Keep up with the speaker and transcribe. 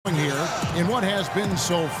in what has been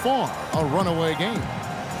so far a runaway game.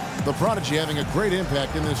 The prodigy having a great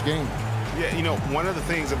impact in this game. Yeah, you know, one of the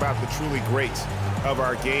things about the truly greats of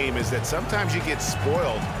our game is that sometimes you get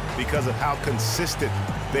spoiled because of how consistent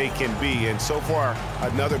they can be. And so far,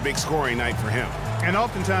 another big scoring night for him. And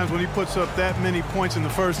oftentimes when he puts up that many points in the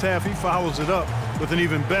first half, he follows it up with an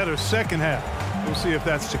even better second half. We'll see if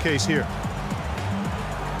that's the case here.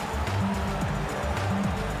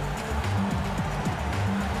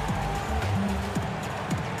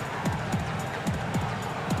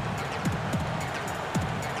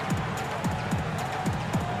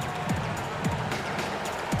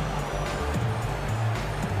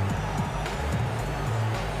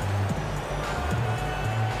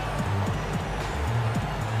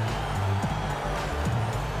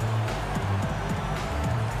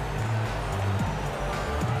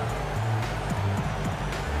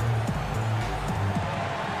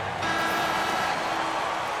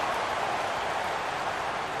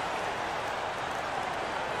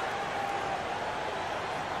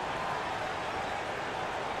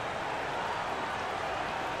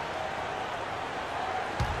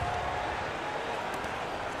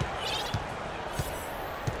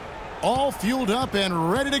 All fueled up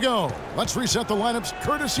and ready to go. Let's reset the lineups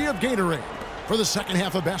courtesy of Gatorade for the second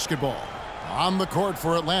half of basketball. On the court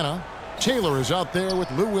for Atlanta, Taylor is out there with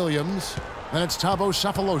Lou Williams. Then it's Thabo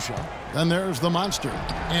Sefolosha. Then there's the monster.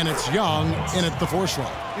 And it's Young in at the 4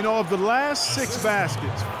 slot. You know, of the last 6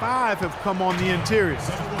 baskets, 5 have come on the interior.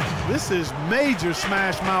 This is major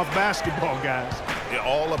smash mouth basketball, guys.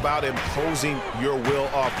 All about imposing your will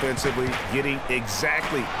offensively, getting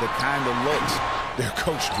exactly the kind of looks their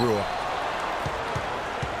coach drew up.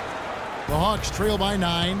 The Hawks trail by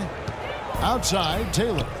 9. Outside,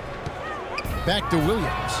 Taylor. Back to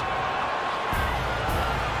Williams.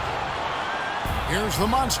 Here's the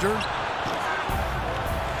monster.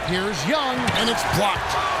 Here's Young, and it's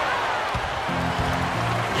blocked.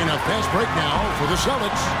 In a fast break now for the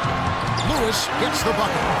Celtics. Lewis gets the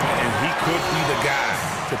bucket. And he could be the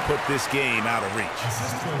guy to put this game out of reach.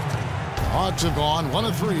 Hawks have gone 1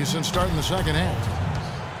 of 3 since starting the second half.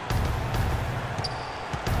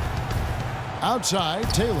 Outside,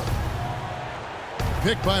 Taylor.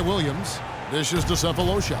 Picked by Williams. Dishes to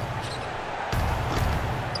Sefolosha.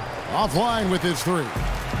 Offline with his 3.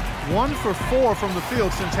 1 for 4 from the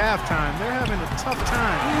field since halftime. They're having a tough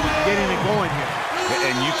time getting it going here.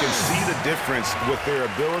 And you can see the difference with their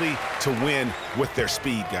ability to win with their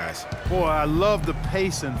speed, guys. Boy, I love the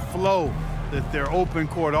pace and flow that their open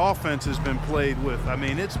court offense has been played with. I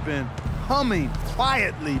mean, it's been humming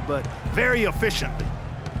quietly, but very efficiently.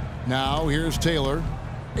 Now here's Taylor.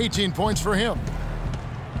 18 points for him.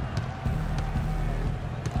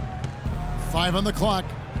 5 on the clock.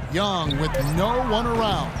 Young with no one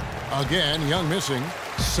around. Again, Young missing.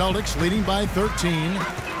 Celtics leading by 13.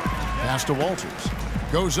 Pass to Walters.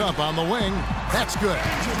 Goes up on the wing. That's good.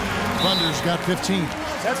 Thunder's got 15.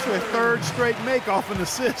 That's their 3rd straight make off an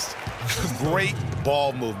assist. Great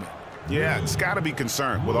ball movement. Yeah, it's got to be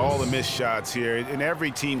concerned with all the missed shots here. And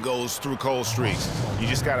every team goes through cold streaks. You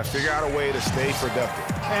just got to figure out a way to stay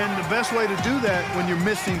productive. And the best way to do that when you're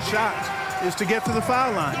missing shots is to get to the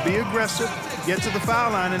foul line. Be aggressive, get to the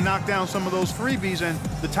foul line, and knock down some of those freebies, and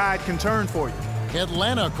the tide can turn for you.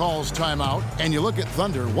 Atlanta calls timeout, and you look at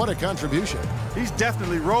Thunder, what a contribution. He's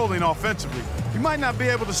definitely rolling offensively. You might not be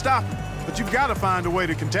able to stop him, but you've got to find a way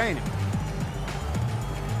to contain him.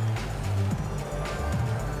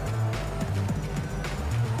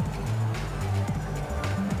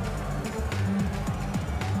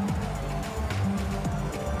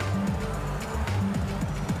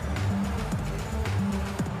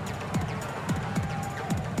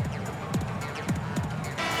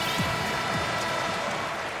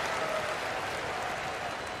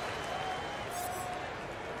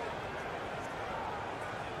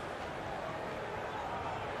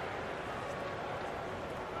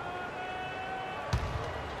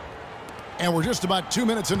 And we're just about 2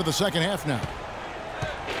 minutes into the second half now.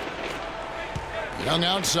 Young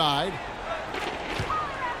outside.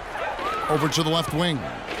 Over to the left wing.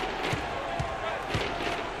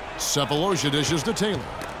 Sefolosha dishes to Taylor.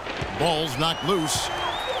 Ball's knocked loose.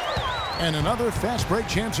 And another fast break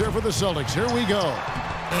chance here for the Celtics. Here we go.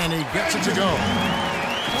 And he gets it to go.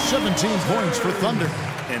 17 points for Thunder.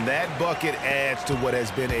 And that bucket adds to what has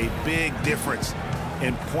been a big difference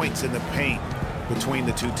in points in the paint between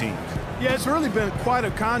the two teams. Yeah, it's really been quite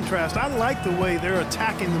a contrast. I like the way they're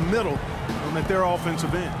attacking the middle at their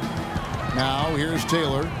offensive end. Now here's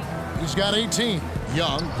Taylor. He's got 18.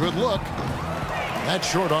 Young, good look. That's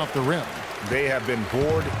short off the rim. They have been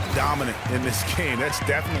board dominant in this game. That's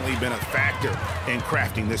definitely been a factor in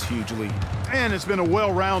crafting this huge lead. And it's been a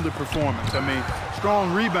well-rounded performance. I mean,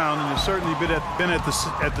 strong rebounding has certainly been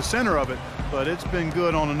at the center of it, but it's been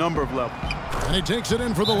good on a number of levels. And he takes it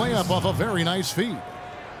in for the layup off a very nice feed.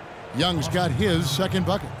 Young's got his second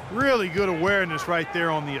bucket. Really good awareness right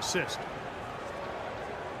there on the assist.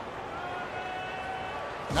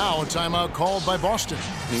 Now a timeout called by Boston.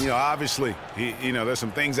 You know, obviously, there's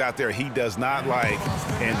some things out there he does not like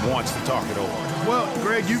and wants to talk it over. Well,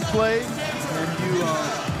 Greg, you played and you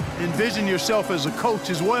envision yourself as a coach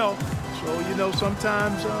as well. So,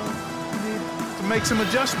 sometimes you need to make some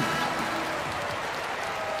adjustments.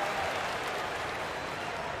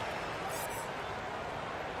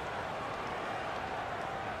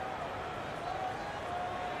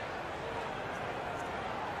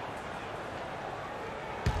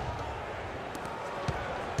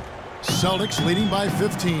 Celtics leading by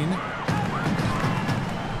 15.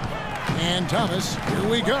 And Thomas, here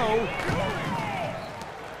we go.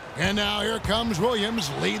 And now here comes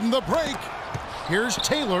Williams leading the break. Here's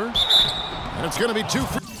Taylor. And it's going to be 2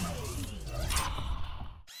 free.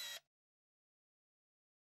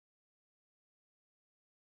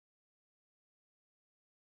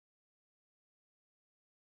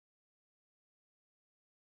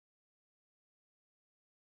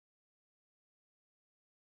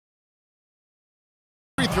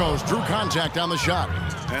 Throws, drew contact on the shot.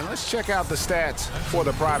 And let's check out the stats for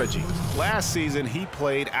the prodigy. Last season, he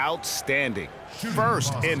played outstanding.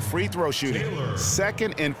 First in free throw shooting,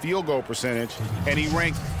 second in field goal percentage, and he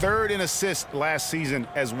ranked third in assists last season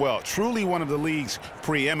as well. Truly one of the league's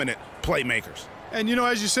preeminent playmakers. And,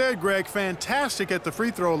 as you said, Greg, fantastic at the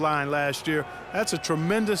free throw line last year. That's a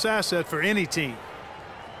tremendous asset for any team.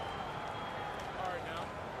 All right, now,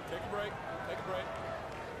 take a break. Take a break.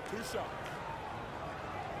 2 shots.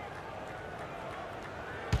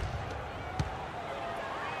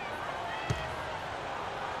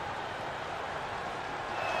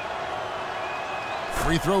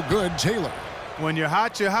 Free throw good, Taylor. When you're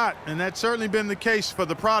hot, and that's certainly been the case for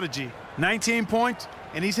the prodigy. 19 points,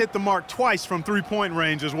 and he's hit the mark twice from three-point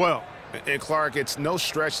range as well. And Clark, it's no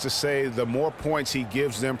stretch to say the more points he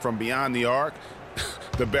gives them from beyond the arc,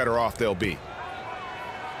 the better off they'll be.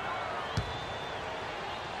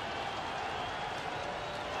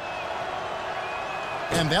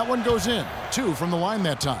 And that one goes in. 2 from the line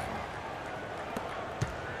that time.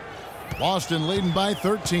 Boston leading by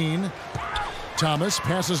 13. Thomas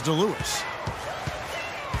passes to Lewis.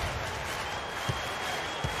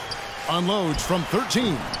 Unloads from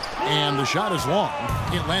 13. And the shot is long.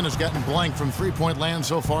 Atlanta's gotten blank from three-point land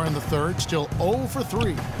so far in the third. Still 0 for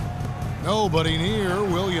 3. Nobody near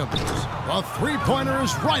Williams. A three-pointer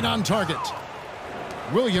is right on target.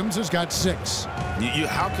 Williams has got 6.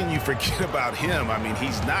 How can you forget about him? I mean,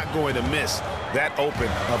 he's not going to miss that open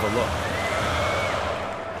of a look.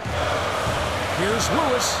 Here's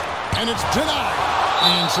Lewis, and it's denied.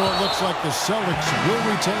 And so it looks like the Celtics will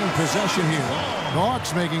retain possession here. The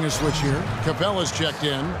Hawks making a switch here. Capella's checked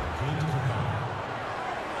in.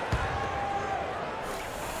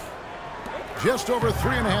 Just over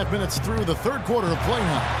 3.5 minutes through the third quarter of play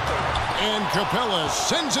now. And Capella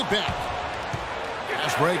sends it back.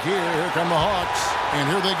 Fast break here. Here come the Hawks. And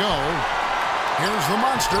here they go. Here's the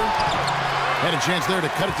monster. Had a chance there to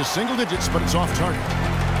cut it to single digits, but it's off target.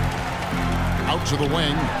 Out to the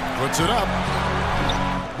wing. Puts it up.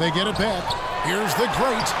 They get it back. Here's the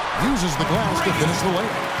great. Uses the glass to finish the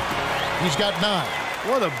layup. He's got 9.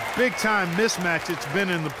 What a big-time mismatch it's been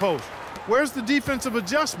in the post. Where's the defensive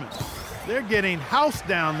adjustment? They're getting housed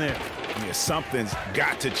down there. Yeah, something's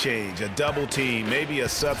got to change. A double team, maybe a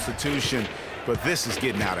substitution, but this is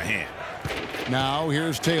getting out of hand. Now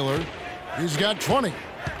here's Taylor. He's got 20.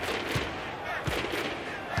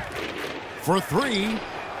 For 3.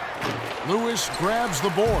 Lewis grabs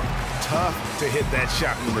the board. Tough to hit that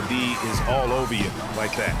shot when the D is all over you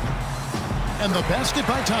like that. And the basket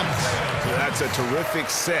by Thomas. So that's a terrific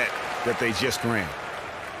set that they just ran.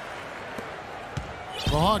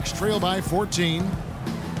 The Hawks trail by 14.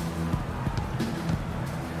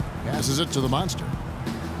 Passes it to the monster.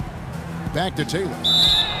 Back to Taylor.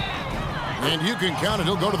 And you can count it.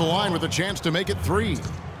 He'll go to the line with a chance to make it 3.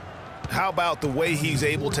 How about the way he's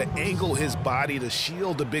able to angle his body to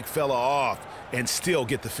shield the big fella off and still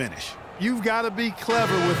get the finish? You've got to be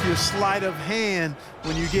clever with your sleight of hand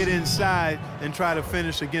when you get inside and try to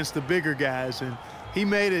finish against the bigger guys. And he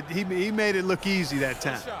made it. He made it look easy that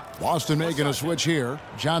time. Boston making a switch here.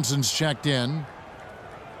 Johnson's checked in.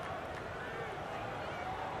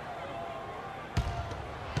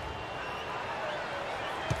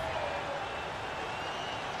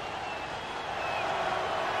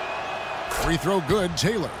 Free throw good,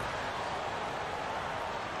 Taylor.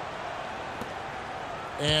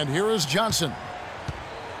 And here is Johnson.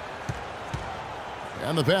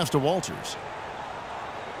 And the pass to Walters.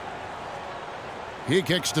 He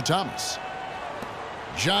kicks to Thomas.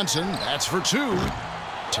 Johnson, that's for two.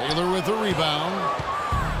 Taylor with the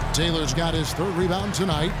rebound. Taylor's got his third rebound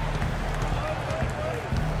tonight.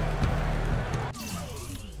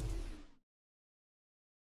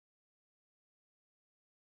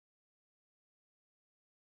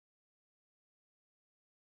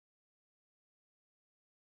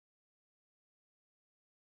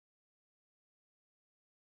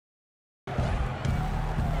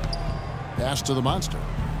 Pass to the monster.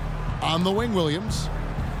 On the wing, Williams.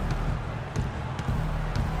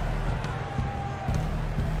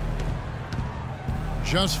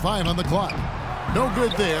 Just 5 on the clock. No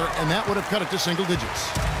good there, and that would have cut it to single digits.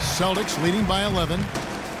 Celtics leading by 11.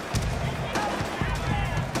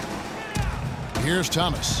 Here's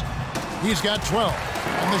Thomas. He's got 12,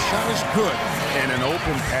 and the shot is good. And an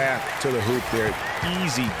open path to the hoop there.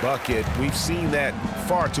 Easy bucket. We've seen that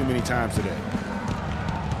far too many times today.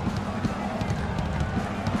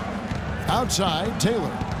 Outside, Taylor.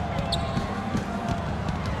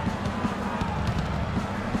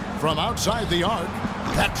 From outside the arc,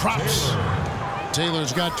 that drops.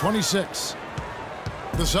 Taylor's got 26.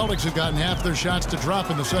 The Celtics have gotten half their shots to drop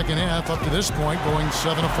in the second half up to this point, going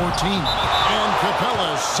 7 of 14. And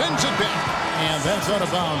Capella sends it back. And that's out of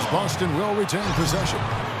bounds. Boston will retain possession.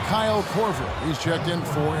 Kyle Korver, he's checked in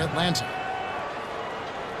for Atlanta.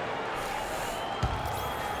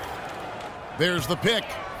 There's the pick.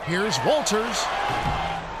 Here's Walters.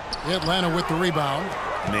 Atlanta with the rebound.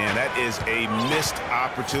 Man, that is a missed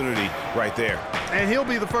opportunity right there. And he'll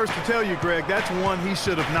be the first to tell you, Greg, that's one he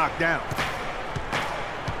should have knocked down.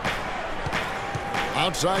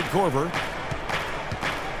 Outside Korver.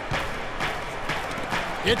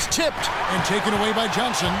 It's tipped and taken away by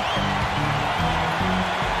Johnson.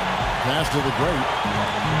 Pass to the great.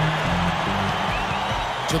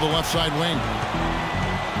 To the left side wing.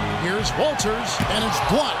 Here's Walters, and it's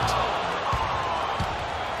blocked.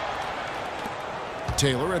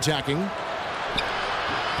 Taylor attacking.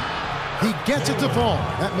 He gets it to fall.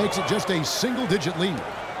 That makes it just a single-digit lead.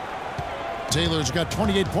 Taylor's got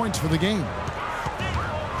 28 points for the game.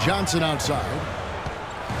 Johnson outside.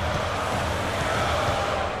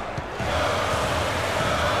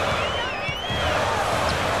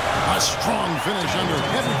 A strong finish under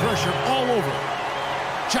heavy pressure all over.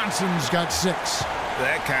 Johnson's got 6.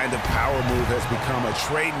 That kind of power move has become a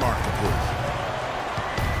trademark of his.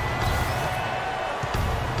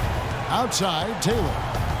 Outside, Taylor.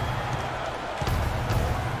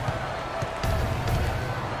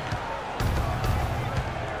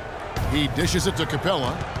 He dishes it to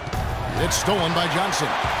Capella. It's stolen by Johnson.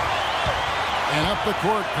 And up the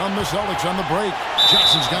court come the Celtics on the break.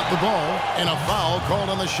 Jackson's got the ball, and a foul called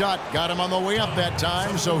on the shot. Got him on the way up that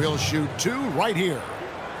time, so he'll shoot 2 right here.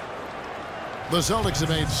 The Celtics have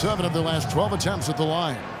made 7 of their last 12 attempts at the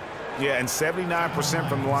line. Yeah, and 79%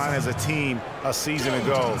 from the line as a team a season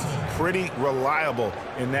ago. Pretty reliable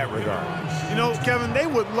in that regard. You know, Kevin, they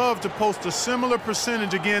would love to post a similar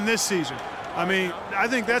percentage again this season. I mean, I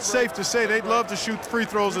think that's safe to say they'd love to shoot free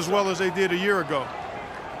throws as well as they did a year ago.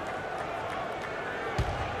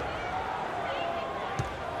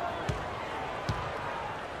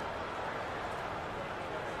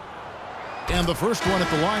 And the first one at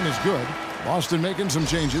the line is good. Boston making some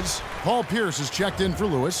changes. Paul Pierce is checked in for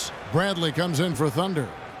Lewis. Bradley comes in for Thunder.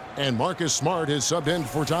 And Marcus Smart is subbed in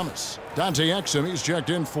for Thomas. Dante Exum is checked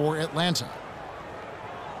in for Atlanta.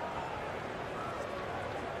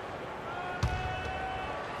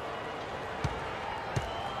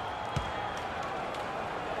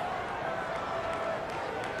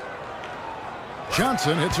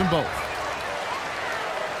 Johnson hits them both.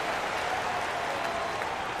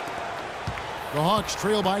 The Hawks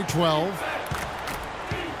trail by 12.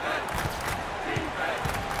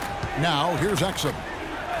 Now, here's Exum.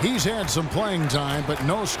 He's had some playing time, but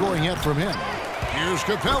no scoring yet from him. Here's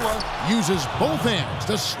Capella. Uses both hands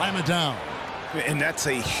to slam it down. And that's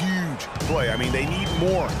a huge play. I mean, they need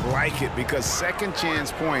more like it because second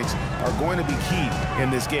chance points are going to be key in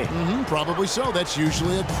this game. Probably so. That's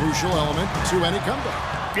usually a crucial element to any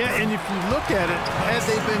comeback. Yeah, and if you look at it, had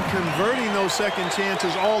they been converting those second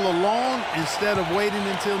chances all along instead of waiting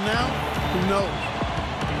until now, who knows?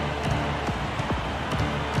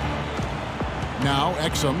 Now,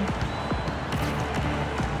 Exum.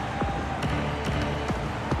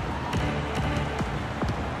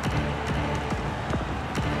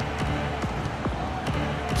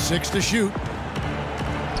 Six to shoot.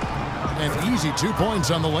 And easy 2 points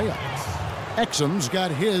on the layup. Exum's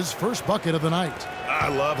got his first bucket of the night. I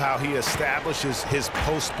love how he establishes his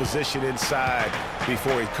post position inside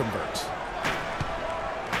before he converts.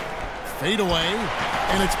 Fade away,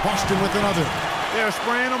 and it's Boston with another. They're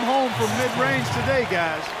spraying them home from mid-range today,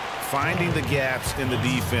 guys. Finding the gaps in the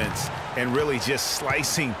defense and really just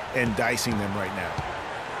slicing and dicing them right now.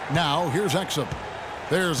 Now, here's Exum.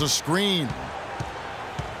 There's a screen.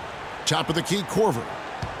 Top of the key, Korver.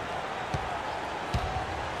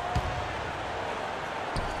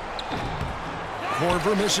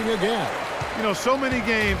 Korver missing again. You know, so many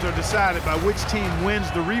games are decided by which team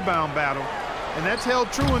wins the rebound battle, and that's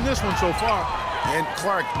held true in this one so far. And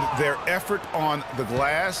Clark, their effort on the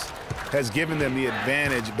glass has given them the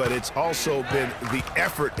advantage, but it's also been the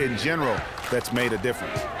effort in general that's made a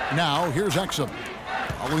difference. Now, here's Exum.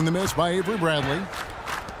 Following the miss by Avery Bradley.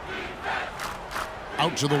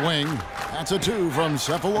 Out to the wing. That's a two from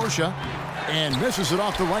Cephalosha. And misses it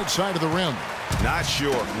off the right side of the rim. Not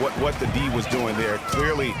sure what the D was doing there.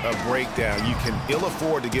 Clearly a breakdown. You can ill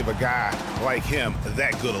afford to give a guy like him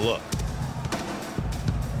that good a look.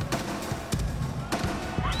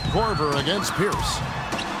 Korver against Pierce.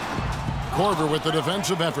 Korver with the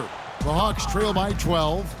defensive effort. The Hawks trail by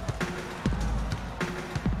 12.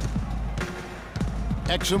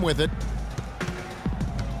 Exum with it.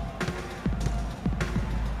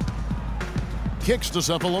 Kicks to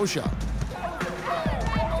Cephalosha.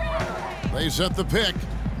 They set the pick.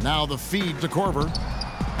 Now the feed to Korver.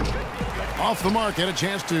 Off the mark, and a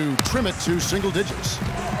chance to trim it to single digits.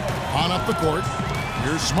 On up the court.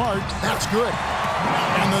 Here's Smart. That's good.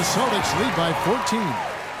 And the Celtics lead by 14.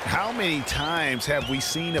 How many times have we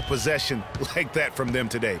seen a possession like that from them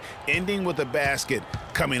today, ending with a basket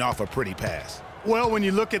coming off a pretty pass? Well, when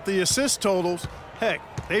you look at the assist totals, heck,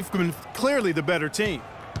 they've been clearly the better team.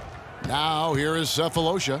 Now here is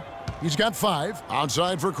Cephalosha. He's got 5.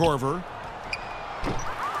 Outside for Korver.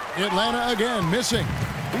 Atlanta again missing.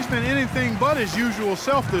 He's been anything but his usual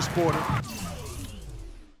self this quarter.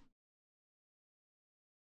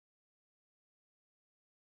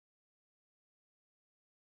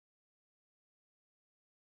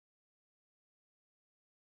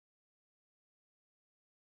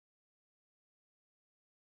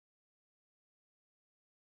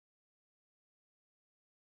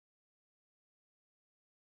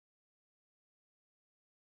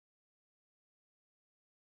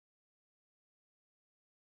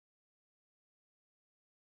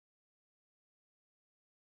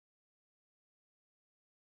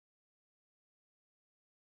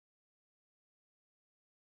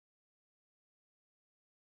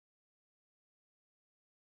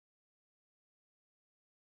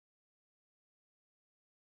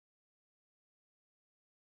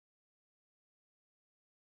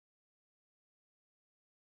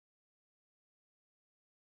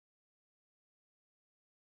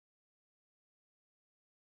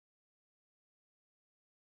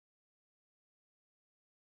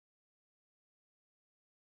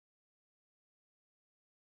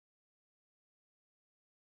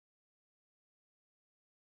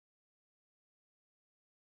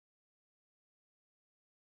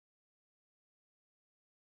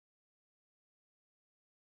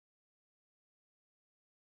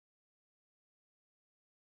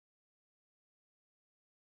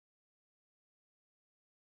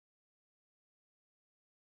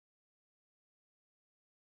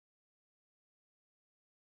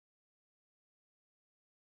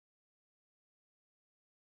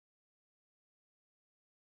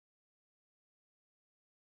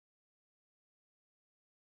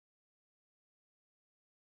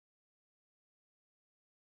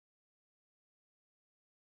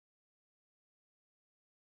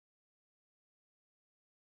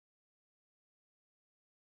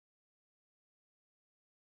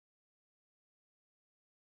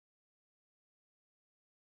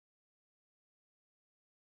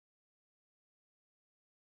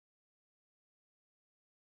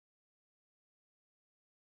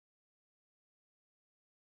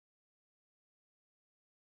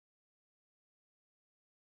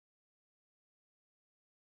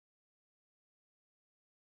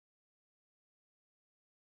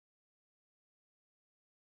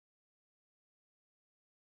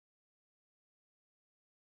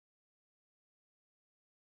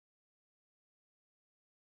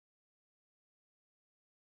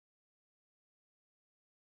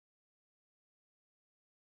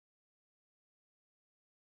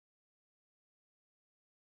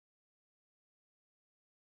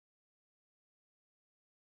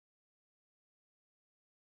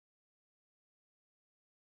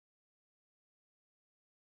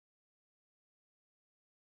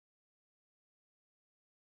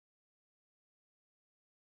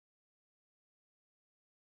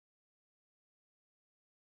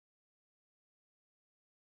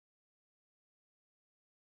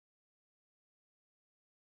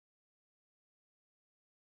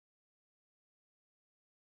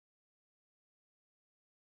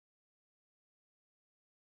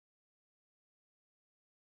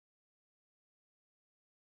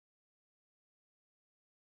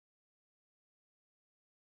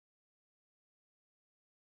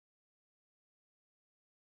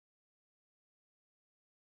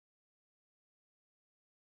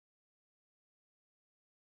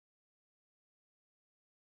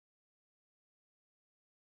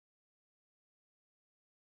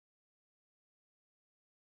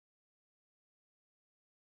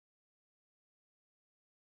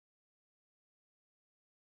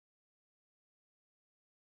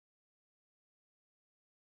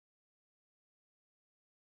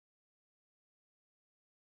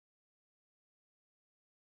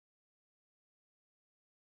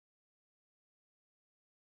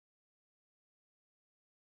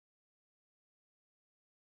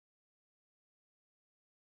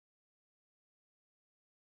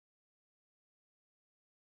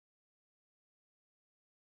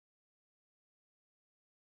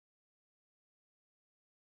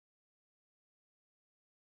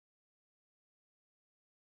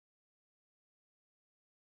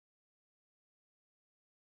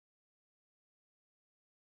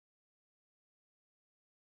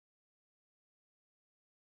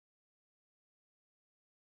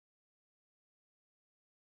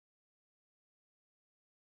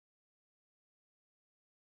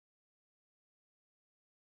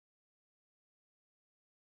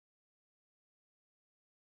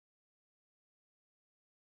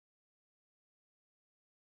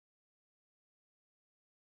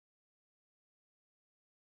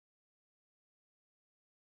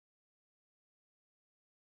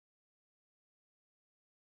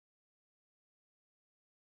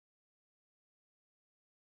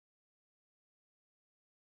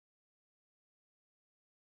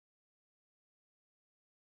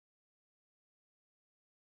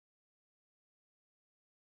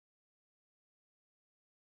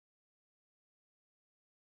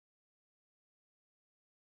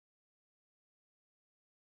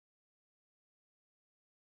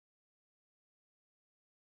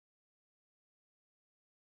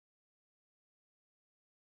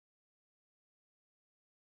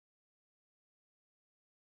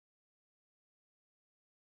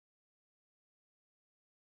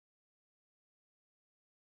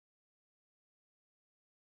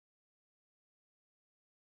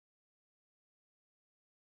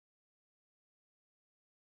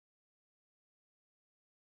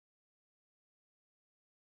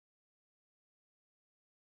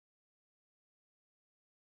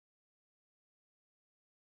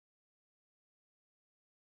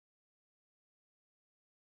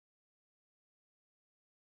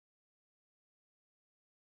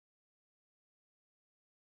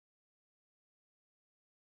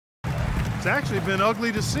 It's actually been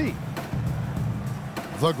ugly to see.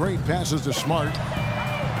 The great passes to Smart.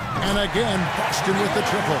 And again, Boston with the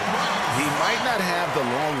triple. He might not have the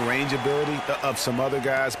long range ability of some other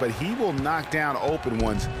guys, but he will knock down open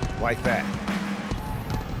ones like that.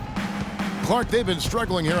 Clark, they've been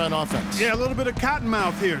struggling here on offense. Yeah, a little bit of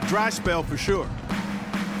cottonmouth here. Dry spell for sure.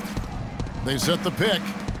 They set the pick.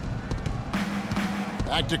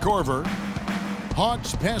 Back to Corver.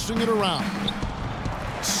 Hawks passing it around.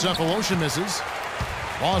 Cephalosha misses.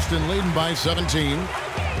 Boston leading by 17.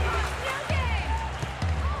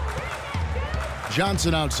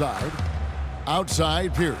 Johnson outside.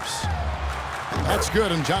 Outside Pierce. That's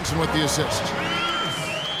good, and Johnson with the assist.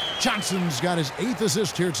 Johnson's got his 8th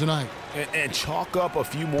assist here tonight. And chalk up a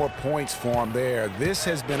few more points for him there. This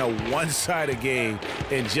has been a one-sided game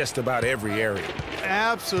in just about every area.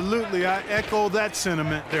 Absolutely. I echo that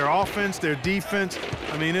sentiment. Their offense, their defense.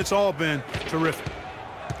 I mean, it's all been terrific.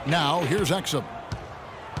 Now, here's Exum.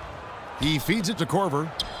 He feeds it to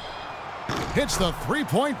Corver. Hits the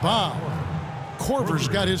three-point bomb. Corver's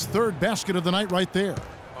got his 3rd basket of the night right there.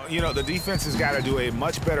 You know, the defense has got to do a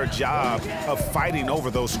much better job of fighting over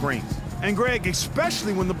those screens. And, Greg,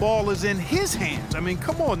 especially when the ball is in his hands. I mean,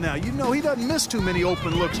 come on now. You know he doesn't miss too many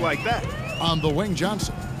open looks like that. On the wing,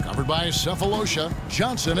 Johnson. Covered by Cephalosha.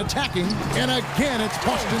 Johnson attacking. And again, it's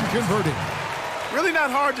Boston converting. Really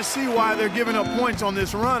not hard to see why they're giving up points on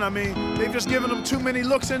this run. I mean, they've just given them too many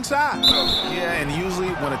looks inside. Yeah, and usually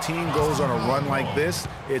when a team goes on a run like this,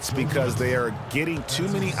 it's because they are getting too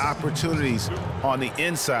many opportunities on the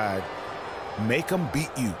inside. Make them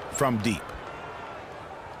beat you from deep.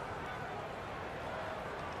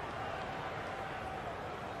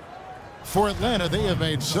 For Atlanta, they have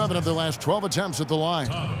made 7 of their last 12 attempts at the line.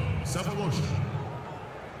 Cephalosha.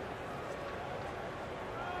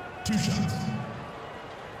 2 shots.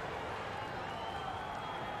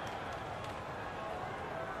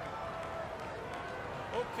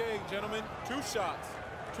 Okay, gentlemen, 2 shots.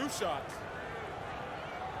 2 shots.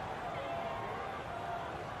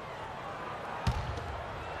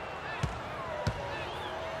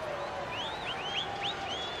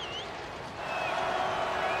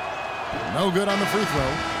 No good on the free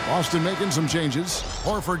throw. Boston making some changes.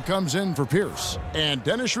 Horford comes in for Pierce. And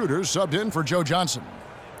Dennis Schroeder subbed in for Joe Johnson.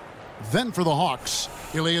 Then for the Hawks,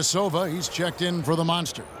 Ilyasova, he's checked in for the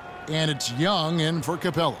Monster. And it's Young in for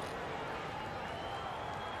Capella.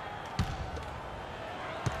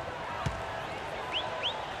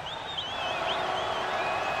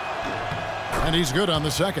 And he's good on the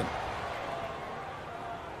second.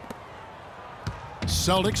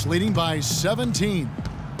 Celtics leading by 17.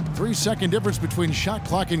 3-second difference between shot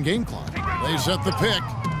clock and game clock. They set the pick.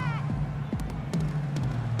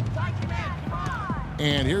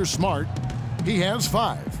 And here's Smart. He has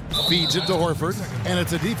 5. Feeds it to Horford, and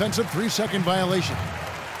it's a defensive 3-second violation.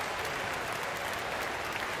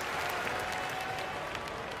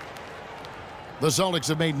 The Celtics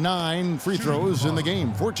have made 9 free throws in the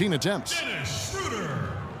game, 14 attempts. Dennis Schroeder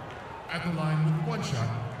at the line with 1 shot.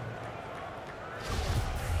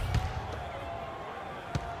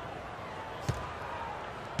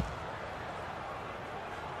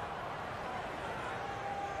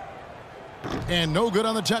 And no good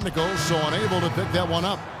on the technical, so unable to pick that one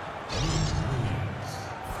up.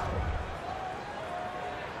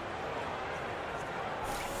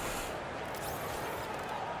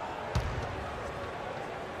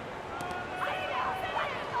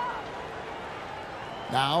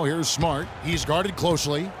 Now here's Smart. He's guarded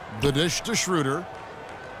closely. The dish to Schroeder.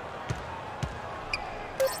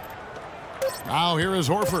 Now here is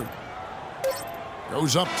Horford.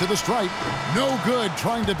 Goes up to the stripe. No good,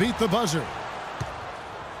 trying to beat the buzzer.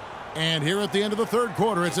 And here at the end of the 3rd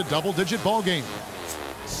quarter, it's a double-digit ball game.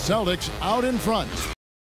 Celtics out in front.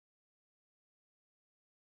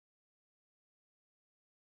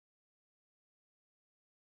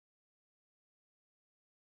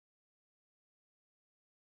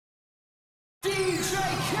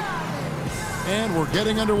 And we're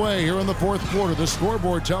getting underway here in the 4th quarter. The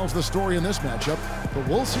scoreboard tells the story in this matchup, but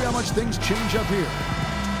we'll see how much things change up here.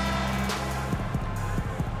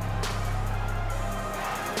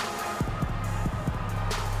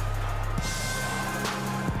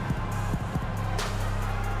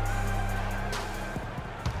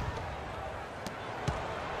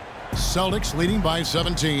 Celtics leading by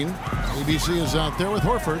 17. ABC is out there with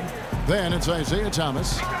Horford. Then it's Isaiah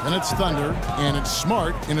Thomas. Then it's Thunder. And it's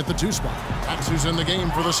Smart in at the 2 spot. That's who's in the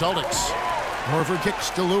game for the Celtics. Horford kicks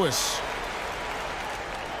to Lewis.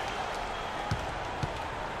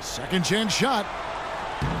 Second chance shot.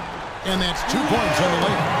 And that's 2 points on the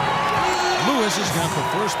layup. Lewis has got the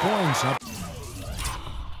first points up.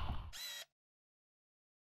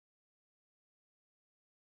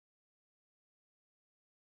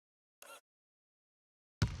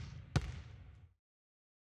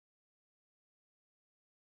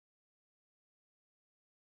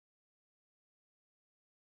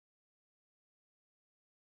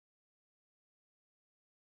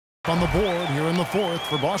 On the board here in the fourth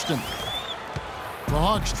for Boston. The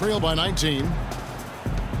Hawks trail by 19.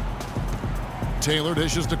 Taylor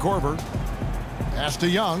dishes to Korver. Pass to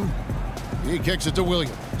Young. He kicks it to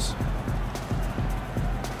Williams.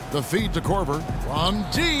 The feed to Korver. From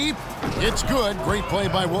deep. It's good. Great play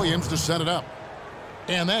by Williams to set it up.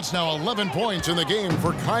 And that's now 11 points in the game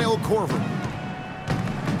for Kyle Korver.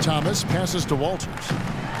 Thomas passes to Walters.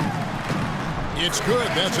 It's good.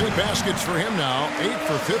 That's 8 baskets for him now. 8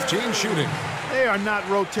 for 15 shooting. They are not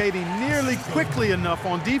rotating nearly quickly enough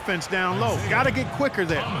on defense down low. Got to get quicker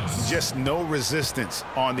there. Just no resistance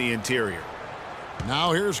on the interior.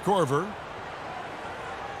 Now here's Korver.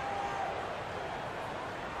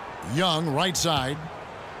 Young, right side.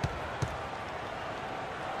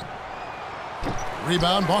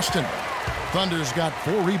 Rebound, Boston. Thunder's got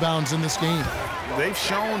 4 rebounds in this game. They've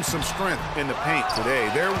shown some strength in the paint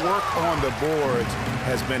today. Their work on the boards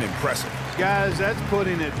has been impressive. Guys, that's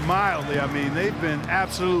putting it mildly. I mean, they've been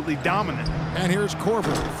absolutely dominant. And here's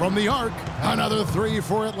Korver from the arc. Another 3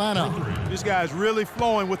 for Atlanta. This guy's really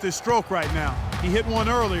flowing with his stroke right now. He hit one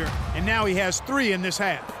earlier, and now he has 3 in this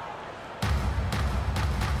half.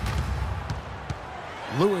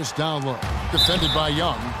 Lewis down low. Defended by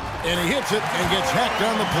Young. And he hits it and gets hacked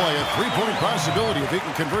on the play. A 3-point possibility if he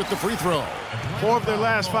can convert the free throw. 4 of their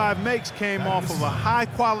last 5 makes came off of a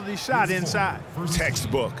high-quality shot inside.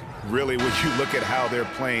 Textbook. Really, when you look at how they're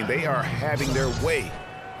playing, they are having their way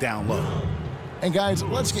down low. And guys,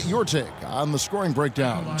 let's get your take on the scoring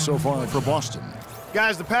breakdown so far for Boston.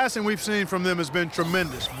 Guys, the passing we've seen from them has been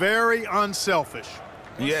tremendous. Very unselfish.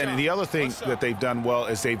 Yeah, and the other thing that they've done well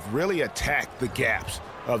is they've really attacked the gaps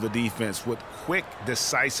of the defense with quick,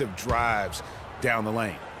 decisive drives down the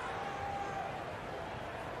lane.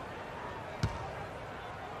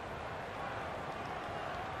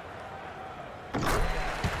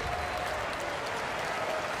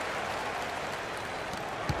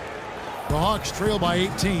 The Hawks trail by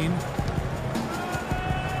 18.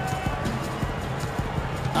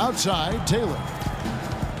 Outside, Taylor.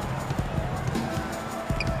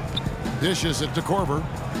 Dishes it to Korver.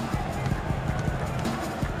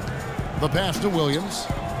 The pass to Williams.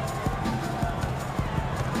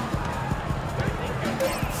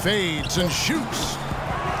 Fades and shoots.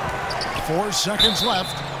 4 seconds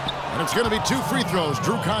left. And it's going to be 2 free throws.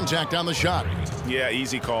 Drew contact on the shot. Yeah,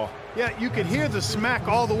 easy call. Yeah, you can hear the smack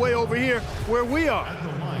all the way over here where we are. At the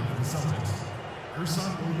line for the Celtics,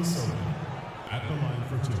 Gerson Ilyasova. At the line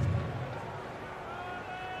for 2.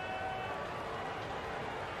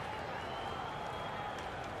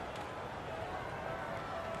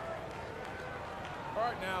 All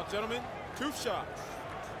right now, gentlemen, 2 shots.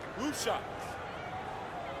 Blue shots.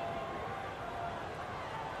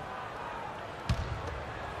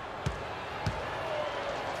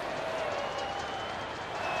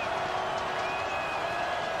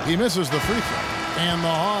 He misses the free throw. And the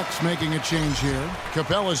Hawks making a change here.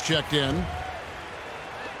 Capella's checked in.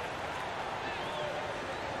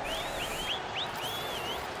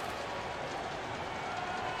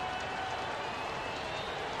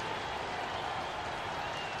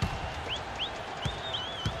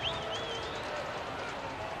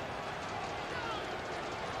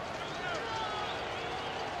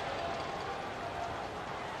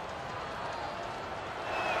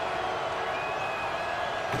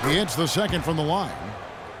 He hits the second from the line.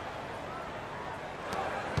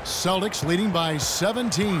 Celtics leading by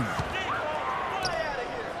 17.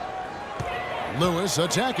 Lewis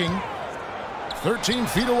attacking. 13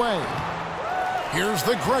 feet away. Here's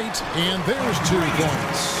the great, and there's 2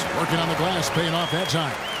 points. Working on the glass, paying off that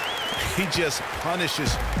time. He just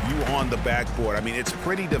punishes you on the backboard. I mean, it's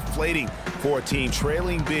pretty deflating for a team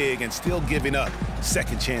trailing big and still giving up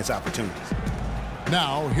second chance opportunities.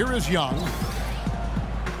 Now, here is Young.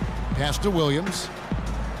 Pass to Williams.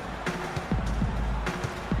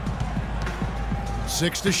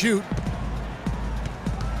 6 to shoot.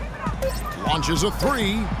 Launches a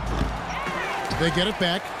 3. They get it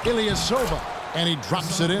back. Ilyasova. And he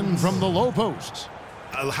drops it in from the low post.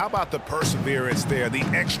 How about the perseverance there, the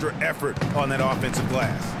extra effort on that offensive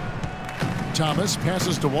glass? Thomas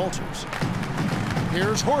passes to Walters.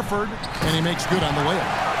 Here's Horford. And he makes good on the layup.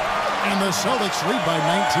 And the Celtics lead by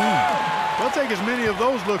 19. They'll take as many of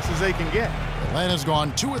those looks as they can get. Atlanta's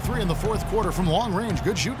gone 2 of 3 in the fourth quarter from long range.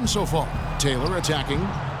 Good shooting so far. Taylor attacking.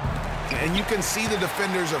 And you can see the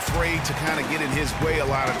defenders afraid to kind of get in his way a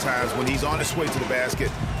lot of times when he's on his way to the basket.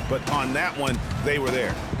 But on that one, they were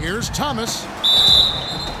there. Here's Thomas.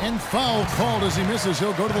 And foul called as he misses.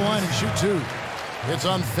 He'll go to the line and shoot 2. It's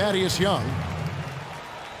on Thaddeus Young.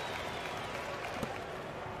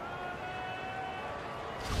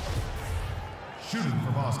 Shooting shooting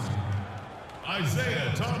for Boston,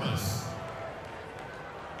 Isaiah Thomas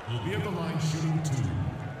will be at the line shooting 2.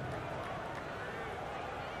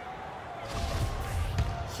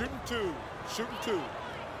 Shooting 2. Shooting 2.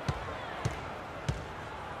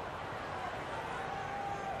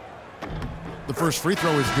 The first free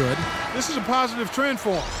throw is good. This is a positive trend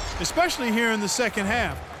for him, especially here in the second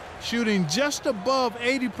half. Shooting just above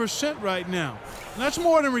 80% right now. And that's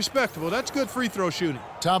more than respectable. That's good free throw shooting.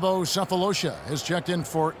 Thabo Sefolosha has checked in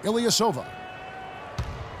for Ilyasova.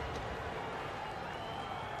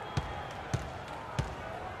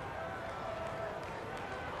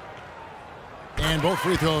 And both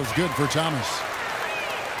free throws good for Thomas.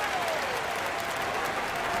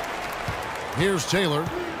 Here's Taylor.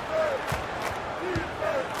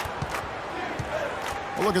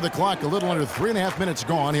 Well, look at the clock. A little under 3.5 minutes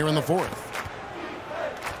gone here in the fourth.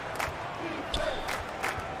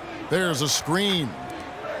 There's a screen.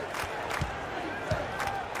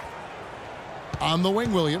 On the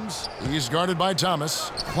wing, Williams. He's guarded by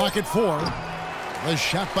Thomas. Clock at 4. The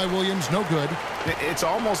shot by Williams, no good. It's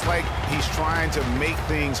almost like he's trying to make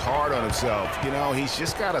things hard on himself. You know, he's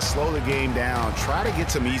just got to slow the game down. Try to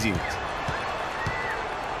get some easy ones.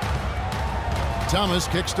 Thomas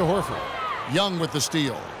kicks to Horford. Young with the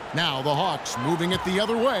steal. Now the Hawks moving it the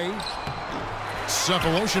other way.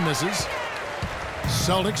 Sefolosha misses.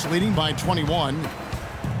 Celtics leading by 21.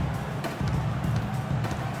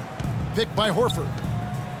 Picked by Horford.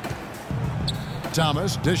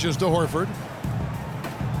 Thomas dishes to Horford.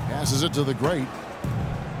 Passes it to the great.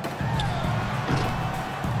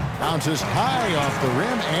 Bounces high off the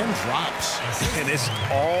rim and drops. And it's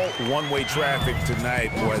all one-way traffic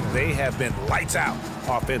tonight, boy. They have been lights out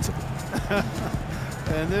offensively.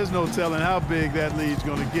 And there's no telling how big that lead's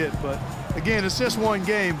going to get. But, again, it's just one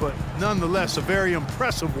game, but nonetheless a very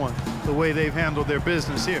impressive one, the way they've handled their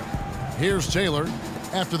business here. Here's Taylor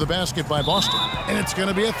after the basket by Boston. And it's going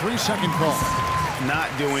to be a 3-second call. Not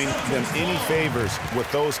doing them any favors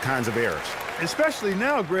with those kinds of errors. Especially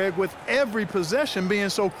now, Greg, with every possession being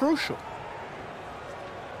so crucial.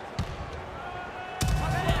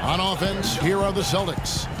 On offense, here are the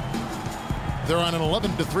Celtics. They're on an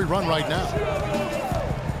 11-3 run right now.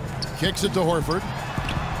 Kicks it to Horford.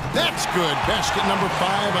 That's good. Basket number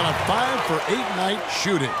 5 on a 5-for-8 night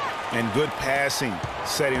shooting. And good passing,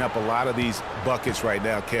 setting up a lot of these buckets right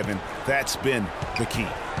now, Kevin. That's been the key.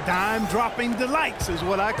 Dime-dropping delights is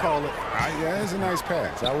what I call it. Yeah, that's a nice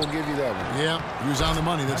pass. I will give you that one. Yeah, he was on the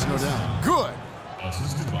money, that's no doubt. Good.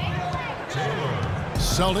 Assisted by Taylor.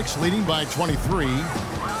 Celtics leading by 23.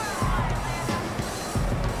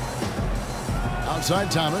 Outside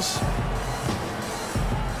Thomas.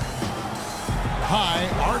 High,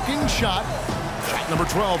 arcing shot. Shot number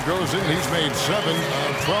 12 goes in. He's made 7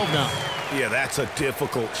 of 12 now. Yeah, that's a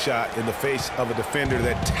difficult shot in the face of a defender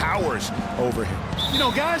that towers over him. You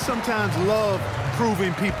know, guys sometimes love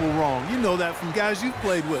proving people wrong. You know that from guys you've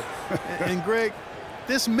played with. And Greg,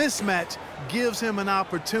 this mismatch gives him an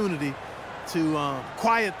opportunity to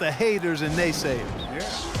quiet the haters and naysayers. Yeah,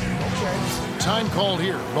 okay. Time called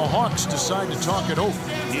here. The Hawks decide to talk it over.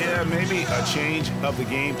 Yeah, maybe a change of the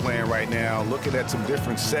game plan right now, looking at some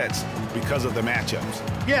different sets because of the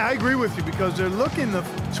matchups. Yeah, I agree with you because they're looking to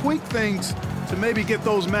tweak things to maybe get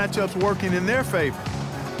those matchups working in their favor.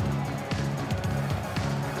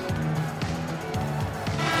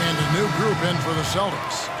 And a new group in for the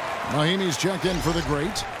Celtics. Mahinmi's checked in for the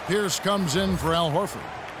great. Pierce comes in for Al Horford.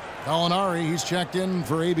 Gallinari, he's checked in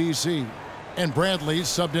for ABC. And Bradley's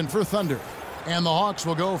subbed in for Thunder. And the Hawks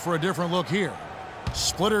will go for a different look here.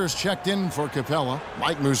 Splitter's checked in for Capella.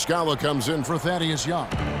 Mike Muscala comes in for Thaddeus Young.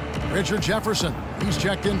 Richard Jefferson, he's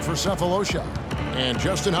checked in for Sefolosha. And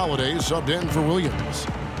Justin Holiday subbed in for Williams.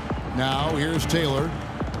 Now here's Taylor.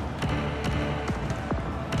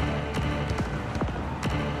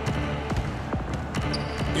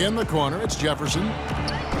 In the corner, it's Jefferson.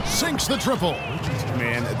 Sinks the triple.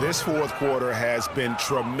 Man, this fourth quarter has been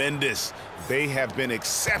tremendous. They have been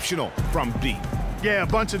exceptional from deep. Yeah, a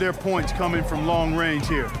bunch of their points coming from long range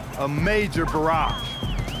here. A major barrage.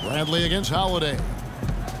 Bradley against Holiday.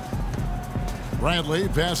 Bradley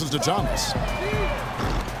passes to Thomas.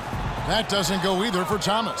 That doesn't go either for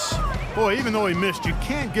Thomas. Boy, even though he missed, you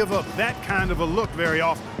can't give up that kind of a look very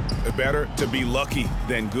often. Better to be lucky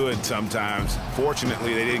than good sometimes.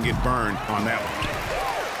 Fortunately, they didn't get burned on that one.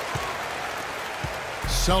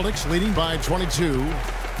 Celtics leading by 22.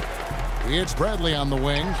 It's Bradley on the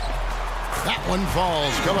wing. That one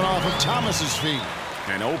falls, coming off of Thomas's feet.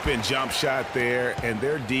 An open jump shot there, and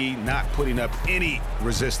their D not putting up any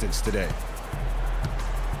resistance today.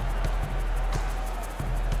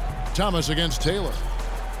 Thomas against Taylor.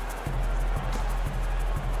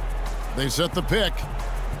 They set the pick.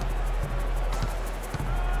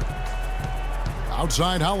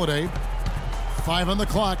 Outside Holiday. 5 on the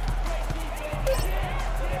clock.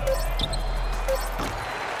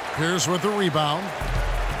 Pierce with the rebound.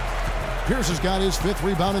 Pierce has got his 5th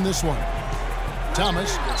rebound in this one.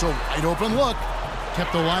 Thomas gets a wide open look.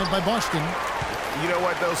 Kept alive by Boston. You know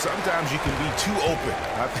what, though? Sometimes you can be too open.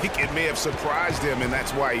 I think it may have surprised him, and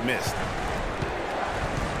that's why he missed.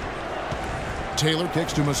 Taylor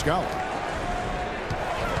kicks to Muscala.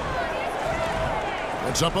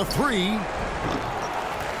 It's up a 3.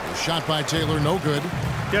 The shot by Taylor, no good.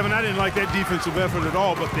 Kevin, I didn't like that defensive effort at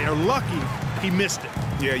all, but they're lucky he missed it.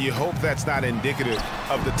 Yeah, you hope that's not indicative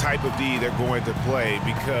of the type of D they're going to play,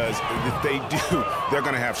 because if they do, they're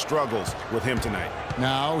going to have struggles with him tonight.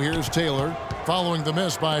 Now here's Taylor following the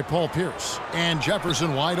miss by Paul Pierce. And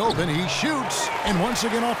Jefferson wide open. He shoots. And once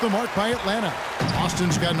again off the mark by Atlanta.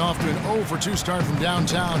 Boston's gotten off to an 0 for 2 start from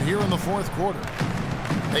downtown here in the 4th quarter.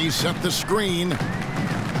 They set the screen.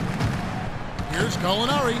 Here's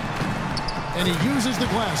Gallinari. And he uses the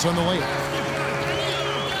glass on the layup.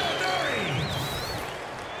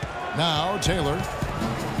 Now Taylor.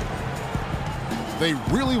 They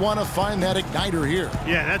really want to find that igniter here.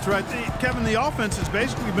 Yeah, that's right. Kevin, the offense has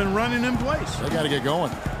basically been running in place. They got to get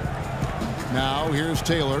going. Now here's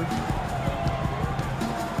Taylor.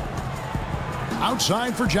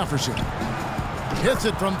 Outside for Jefferson. Hits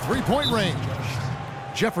it from 3-point range.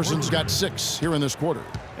 Jefferson's got 6 here in this quarter.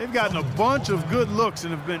 They've gotten a bunch of good looks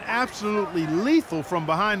and have been absolutely lethal from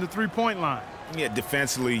behind the 3-point line. Yeah,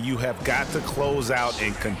 defensively, you have got to close out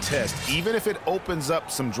and contest. Even if it opens up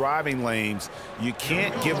some driving lanes, you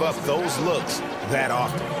can't give up those looks that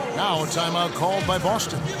often. Now a timeout called by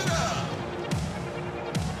Boston.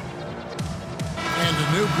 And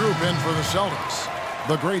a new group in for the Celtics.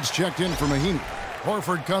 The greats checked in for Mahinmi.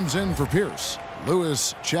 Horford comes in for Pierce.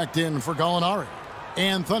 Lewis checked in for Gallinari.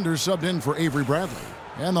 And Thunder subbed in for Avery Bradley.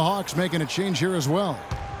 And the Hawks making a change here as well.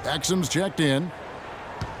 Exum's checked in.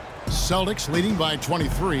 Celtics leading by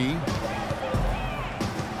 23.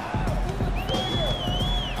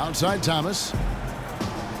 Outside Thomas.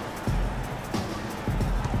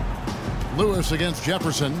 Lewis against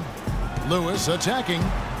Jefferson. Lewis attacking.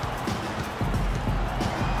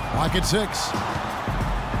 Clock at 6.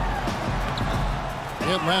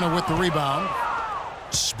 Atlanta with the rebound.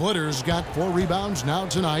 Splitter's got 4 rebounds now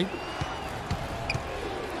tonight.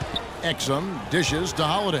 Exum dishes to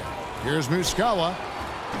Holiday. Here's Muscala.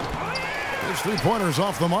 His 3-pointers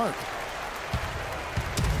off the mark.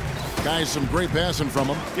 Guys, some great passing from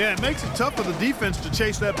him. Yeah, it makes it tough for the defense to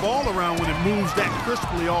chase that ball around when it moves that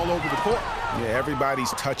crisply all over the court. Yeah,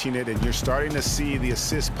 everybody's touching it, and you're starting to see the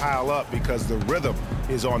assists pile up because the rhythm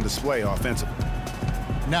is on display offensively.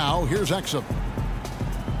 Now, here's Exum.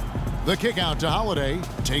 The kick out to Holiday.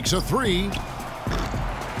 Takes a 3.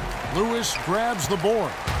 Lewis grabs the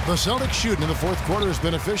board. The Celtics shooting in the 4th quarter has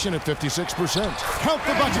been efficient at 56%. Count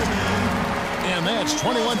the bucket. And that's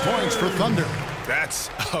 21 points for Thunder. That's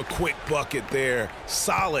a quick bucket there.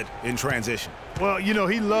 Solid in transition. Well, you know,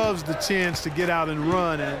 he loves the chance to get out and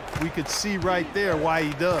run, and we could see right there why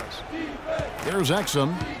he does. There's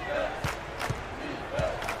Exum.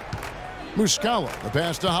 Muscala, the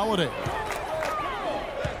pass to Holiday.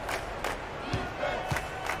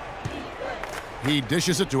 He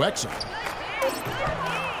dishes it to Exum.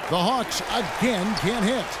 The Hawks again can't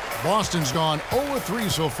hit. Boston's gone 0-3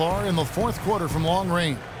 so far in the 4th quarter from long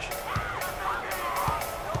range.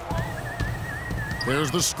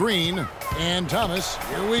 There's the screen. And Thomas,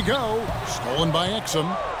 here we go. Stolen by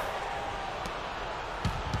Exum.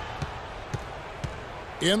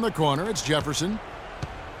 In the corner, it's Jefferson.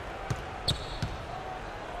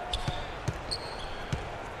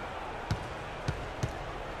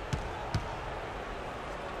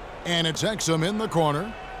 And it's Exum in the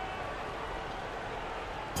corner.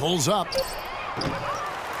 Pulls up.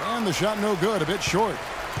 And the shot no good, a bit short.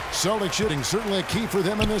 Celtics shooting certainly a key for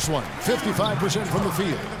them in this one. 55% from the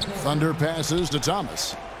field. Thunder passes to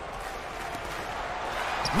Thomas.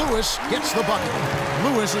 Lewis gets the bucket.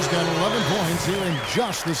 Lewis has got 11 points here in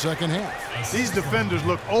just the second half. These defenders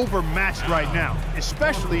look overmatched right now,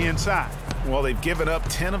 especially inside. Well, they've given up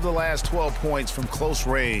 10 of the last 12 points from close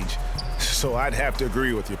range, so I'd have to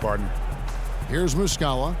agree with you, partner. Here's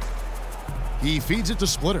Muscala. He feeds it to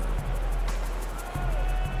Splitter.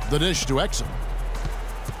 The dish to Exum.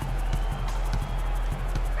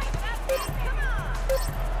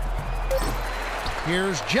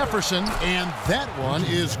 Here's Jefferson, and that one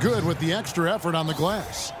is good with the extra effort on the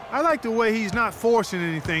glass. I like the way he's not forcing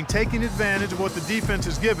anything, taking advantage of what the defense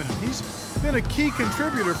has given him. He's been a key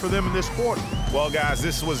contributor for them in this quarter. Well, guys,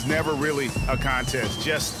 this was never really a contest,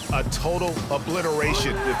 just a total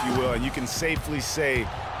obliteration, if you will. And you can safely say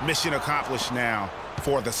mission accomplished now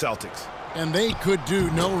for the Celtics. And they could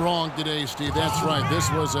do no wrong today, Steve. That's right.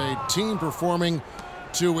 This was a team performing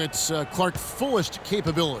to its Clark fullest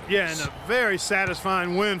capabilities. Yeah, and a very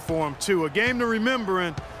satisfying win for him, too. A game to remember,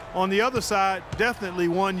 and on the other side, definitely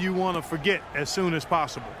one you want to forget as soon as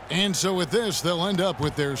possible. And so with this, they'll end up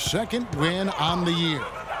with their second win on the year.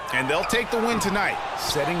 And they'll take the win tonight,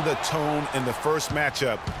 setting the tone in the first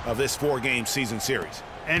matchup of this 4-game season series.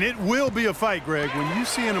 And it will be a fight, Greg. When you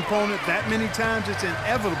see an opponent that many times, it's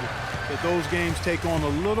inevitable that those games take on a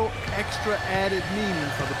little extra added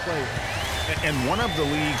meaning for the player. And one of the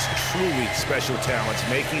league's truly special talents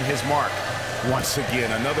making his mark. Once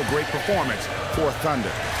again, another great performance for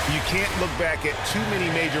Thunder. You can't look back at too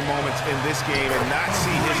many major moments in this game and not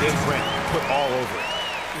see his imprint put all over it.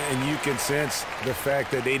 And you can sense the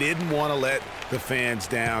fact that they didn't want to let the fans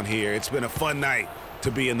down here. It's been a fun night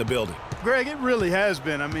to be in the building. Greg, it really has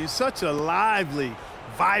been. I mean, such a lively,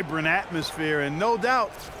 vibrant atmosphere, and no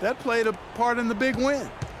doubt that played a part in the big win.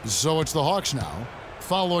 So it's the Hawks now,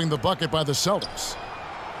 following the bucket by the Celtics.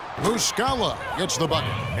 Muscala gets the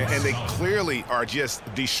bucket. And they clearly are just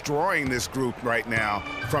destroying this group right now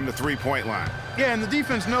from the three-point line. Yeah, and the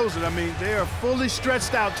defense knows it. I mean, they are fully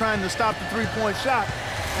stretched out trying to stop the three-point shot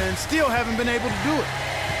and still haven't been able to do it.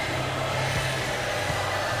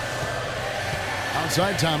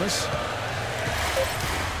 Outside Thomas.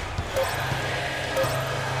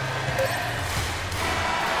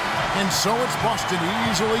 And so it's Boston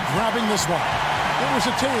easily grabbing this one. It was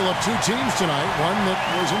a tale of two teams tonight, one that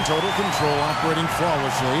was in total control, operating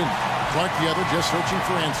flawlessly, and Clark the other just searching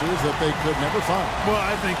for answers that they could never find. Well,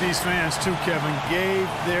 I think these fans, too, Kevin, gave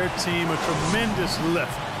their team a tremendous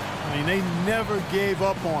lift. I mean, they never gave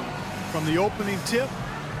up on them. From the opening tip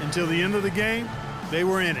until the end of the game, they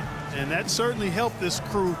were in it. And that certainly helped this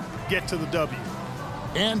crew get to the W.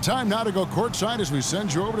 And time now to go courtside as we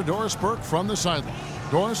send you over to Doris Burke from the sideline.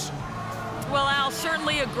 Doris? Well, Al,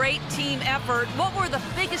 certainly a great team effort. What were the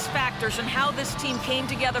biggest factors in how this team came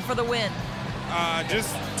together for the win?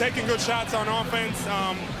 Just taking good shots on offense,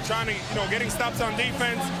 trying to, getting stops on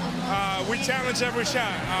defense. We challenged every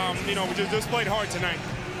shot. We just played hard tonight.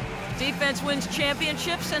 Defense wins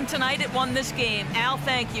championships, and tonight it won this game. Al,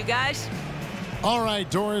 thank you, guys. All right,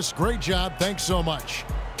 Doris, great job. Thanks so much.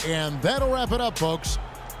 And that'll wrap it up, folks.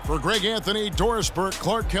 For Greg Anthony, Doris Burke,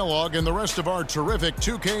 Clark Kellogg, and the rest of our terrific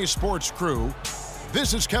 2K Sports crew,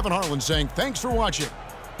 this is Kevin Harlan saying thanks for watching.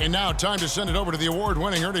 And now time to send it over to the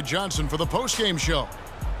award-winning Ernie Johnson for the postgame show.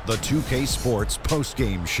 The 2K Sports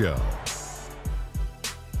postgame show.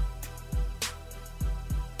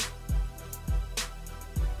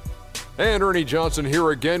 And Ernie Johnson here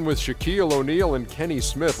again with Shaquille O'Neal and Kenny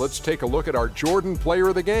Smith. Let's take a look at our Jordan Player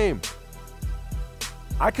of the Game.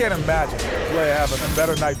 I can't imagine a player having a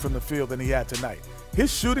better night from the field than he had tonight.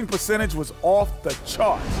 His shooting percentage was off the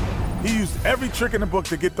charts. He used every trick in the book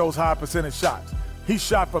to get those high percentage shots. He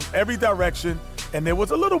shot from every direction, and there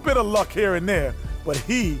was a little bit of luck here and there, but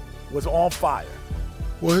he was on fire.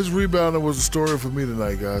 Well, his rebounding was a story for me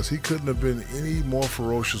tonight, guys. He couldn't have been any more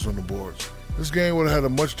ferocious on the boards. This game would have had a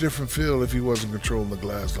much different feel if he wasn't controlling the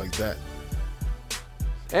glass like that.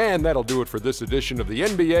 And that'll do it for this edition of the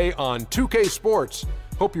NBA on 2K Sports.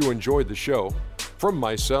 Hope you enjoyed the show. From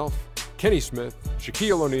myself, Kenny Smith,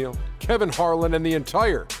 Shaquille O'Neal, Kevin Harlan, and the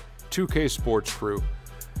entire 2K Sports crew,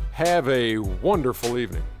 have a wonderful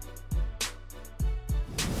evening.